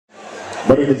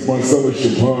My name is Marcellus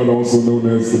Chapard, also known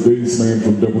as the Bassman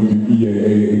from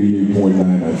WEAA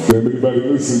 88.9 FM. Anybody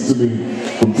listen to me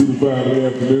from 2 to 5 in the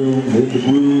afternoon, in the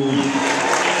groove?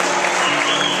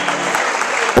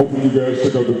 Hopefully you guys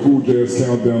check out the Cool Jazz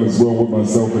Countdown as well with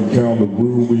myself and Cal the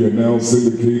Room. We are now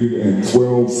syndicated in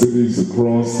 12 cities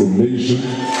across the nation,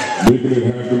 making it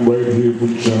happen right here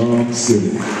from Charm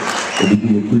City. And we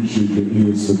do appreciate your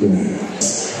ears for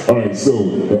that. All right, so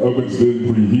the oven's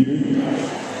been preheated.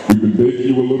 We've been baking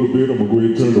you a little bit. I'm going to go ahead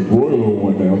and turn the broiler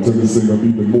on now, turn this thing up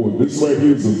even more. This right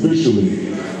here is officially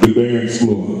the dance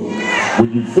floor. When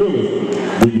you feel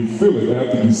it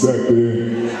after you sat there,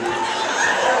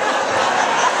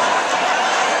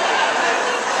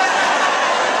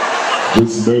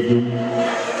 just nudge them,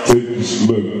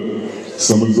 look,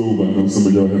 summer's over. I know some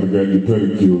of y'all haven't got your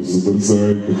pedicures, so that's all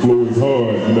right. The floor is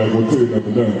hard, you're not going to tear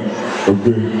nothing down,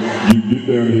 okay? You get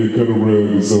down here, cut a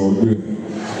rug, it's all good.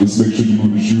 Just make sure you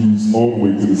move the shoes all the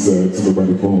way to the side so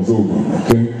nobody falls over,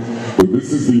 okay? But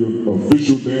this is the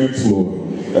official dance floor,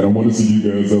 and I want to see you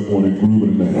guys up on it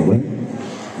grooving tonight, all right?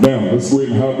 Now, let's go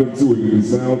ahead and hop into it. It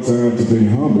is now time to pay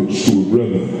homage to a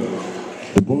brother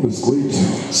that brought us great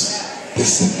tunes.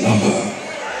 Listen, lover,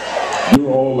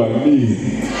 you're all I need.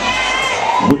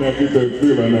 When I get that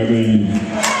feeling I need.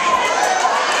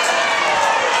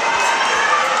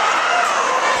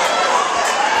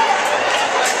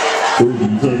 Those you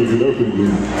turning it up in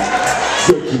there.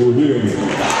 Sexual healing.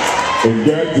 And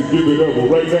got to give it up. Well,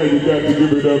 right now you got to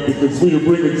give it up because we are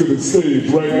bringing to the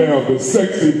stage right now the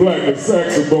sexy black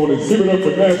saxophonist. Give it up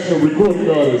for national recording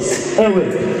artist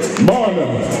Eric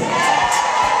Marner.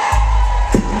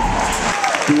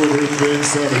 Doing her thing,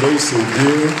 sounded oh so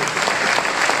good.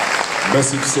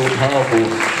 Message so powerful.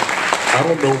 I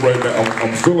don't know right now,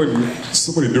 I'm feeling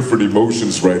so many different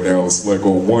emotions right now. It's like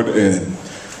on one end,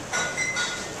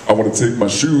 I want to take my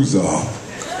shoes off.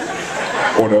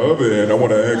 On the other end, I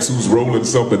want to ask who's rolling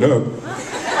something up.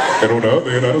 And on the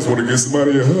other end, I just want to give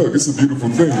somebody a hug. It's a beautiful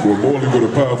thing. Well, more than with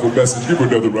a powerful message, give her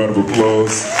another round of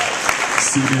applause.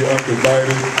 CD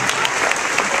Undivided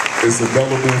is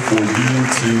available for you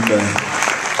tonight.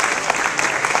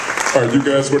 All right, you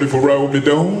guys ready for Ride With Me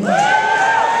Dome?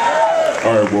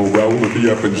 All right, well, Raul will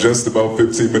be up in just about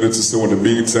 15 minutes or so. In the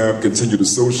meantime, continue to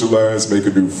socialize, make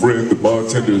a new friend. The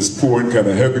bartender is pouring kind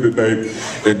of heavy tonight.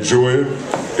 Enjoy it.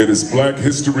 It is Black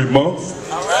History Month.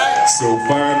 So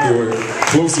find the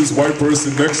closest white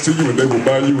person next to you and they will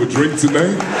buy you a drink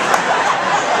tonight.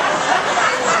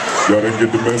 Y'all didn't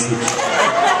get the message?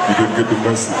 You didn't get the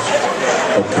message?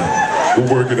 Okay. We'll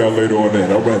work it out later on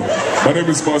that, all right. My name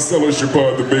is Marcellus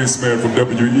Chapard, the Bassman from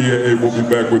WEAA. We'll be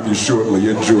back with you shortly.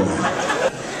 Enjoy.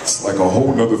 It's like a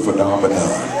whole nother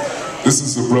phenomenon. This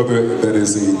is a brother that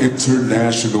is an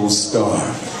international star.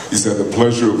 He's had the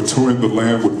pleasure of touring the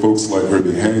land with folks like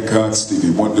Herbie Hancock, Stevie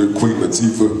Wonder, Queen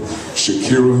Latifah,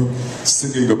 Shakira,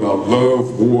 singing about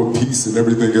love, war, peace, and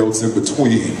everything else in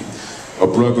between. A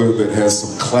brother that has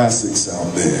some classics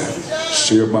out there.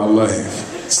 Share My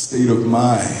Life, State of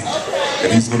Mind.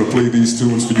 And he's going to play these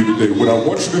tunes for you today. What I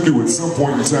want you to do at some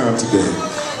point in time today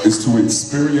is to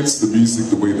experience the music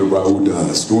the way that Raul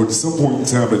does. Or at some point in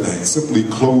time tonight, simply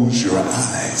close your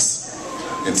eyes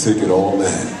and take it all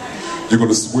in. You're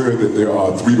going to swear that there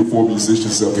are 3 to 4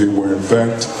 musicians up here where in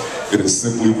fact it is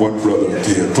simply one brother up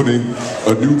here, putting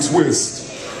a new twist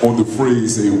on the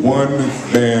phrase, a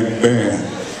one-man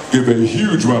band. Give a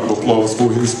huge round of applause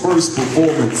for his first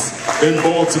performance in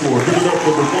Baltimore. Give it up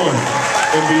for the one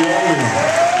and the only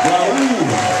Raul.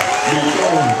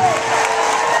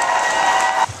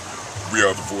 We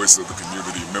are the voice of the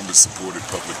community, member-supported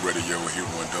public radio here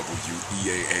on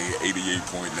WEAA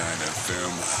 88.9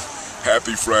 FM.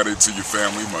 Happy Friday to your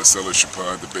family. Marcellus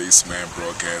Chapard, the Bassman,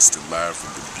 broadcasting live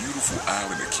from the beautiful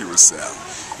island of Curacao.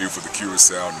 Here for the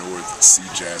Curacao North Sea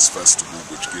Jazz Festival,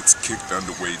 which gets kicked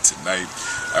underway tonight.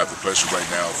 I have the pleasure right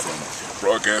now from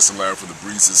broadcasting live from the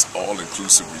Breezes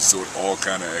all-inclusive resort, all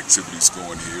kind of activities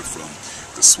going here from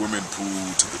the swimming pool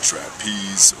to the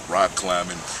trapeze, rock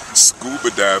climbing,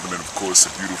 scuba diving, and of course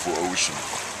a beautiful ocean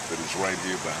that is right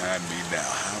here behind me now.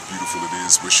 How beautiful it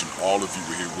is. Wishing all of you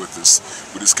were here with us.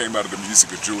 We just came out of the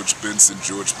music of George Benson.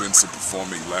 George Benson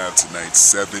performing live tonight,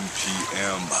 7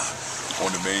 p.m.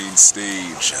 on the main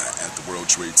stage at the World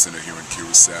Trade Center here in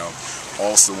Curacao.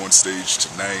 Also on stage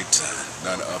tonight,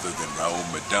 none other than Raul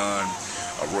Madon,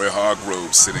 Roy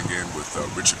Hargrove sitting in with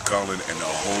Richard Cullen, and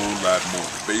a whole lot more.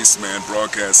 The Bassman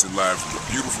broadcasting live from the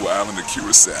beautiful island of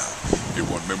Curacao. Here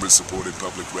on member-supported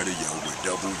public radio with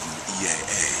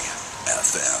WEAA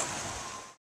FM.